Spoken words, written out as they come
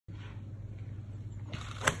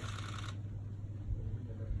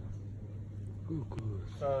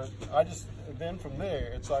I just, then from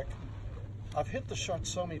there, it's like, I've hit the shot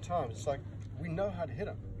so many times. It's like, we know how to hit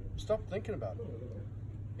them. Stop thinking about it.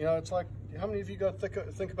 You know, it's like, how many of you go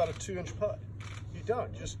think about a 2-inch putt? You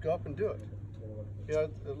don't, just go up and do it. You know,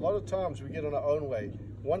 a lot of times we get in our own way.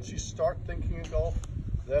 Once you start thinking in golf,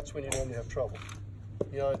 that's when you normally have trouble.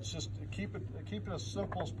 You know, it's just keep it as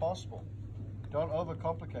simple as possible. Don't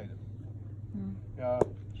overcomplicate it.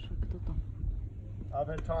 I've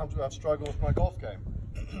had times where I've struggled with my golf game,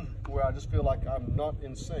 where I just feel like I'm not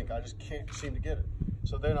in sync. I just can't seem to get it.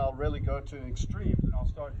 So then I'll really go to an extreme, and I'll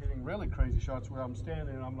start hitting really crazy shots where I'm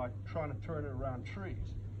standing and I'm like trying to turn it around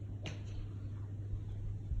trees.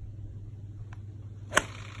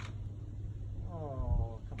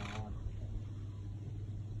 Oh, come on.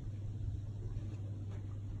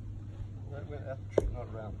 That went at the tree, not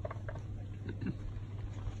around.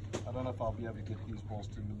 I don't know if I'll be able to get these balls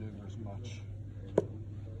to maneuver as much.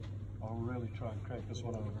 I'll really try and crank this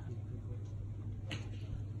one over.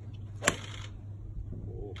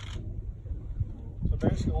 So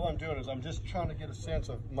basically all I'm doing is I'm just trying to get a sense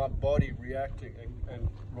of my body reacting and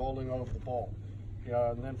rolling over the ball. You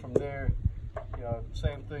know, and then from there, you know,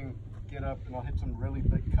 same thing, get up and I'll hit some really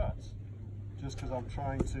big cuts. Just because I'm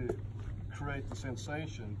trying to create the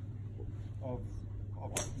sensation of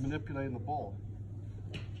manipulating the ball.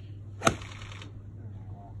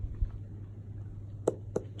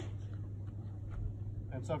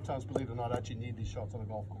 And sometimes, believe it or not, I actually need these shots on a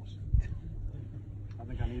golf course. I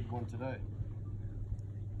think I need one today.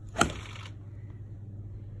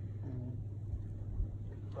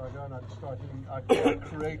 So I go and I start hitting, I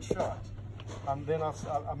create shots. Then I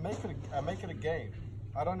make it a game.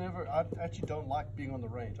 I actually don't like being on the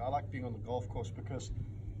range. I like being on the golf course because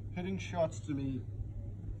hitting shots to me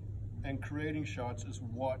and creating shots is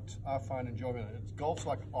what I find enjoyment in. Golf's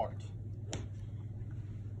like art.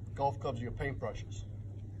 Golf clubs are your paintbrushes.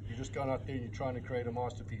 You're just going out there and you're trying to create a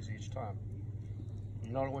masterpiece each time.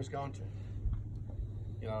 You're not always going to.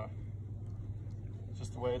 You know, it's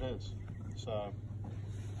just the way it is. So,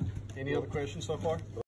 any other questions so far?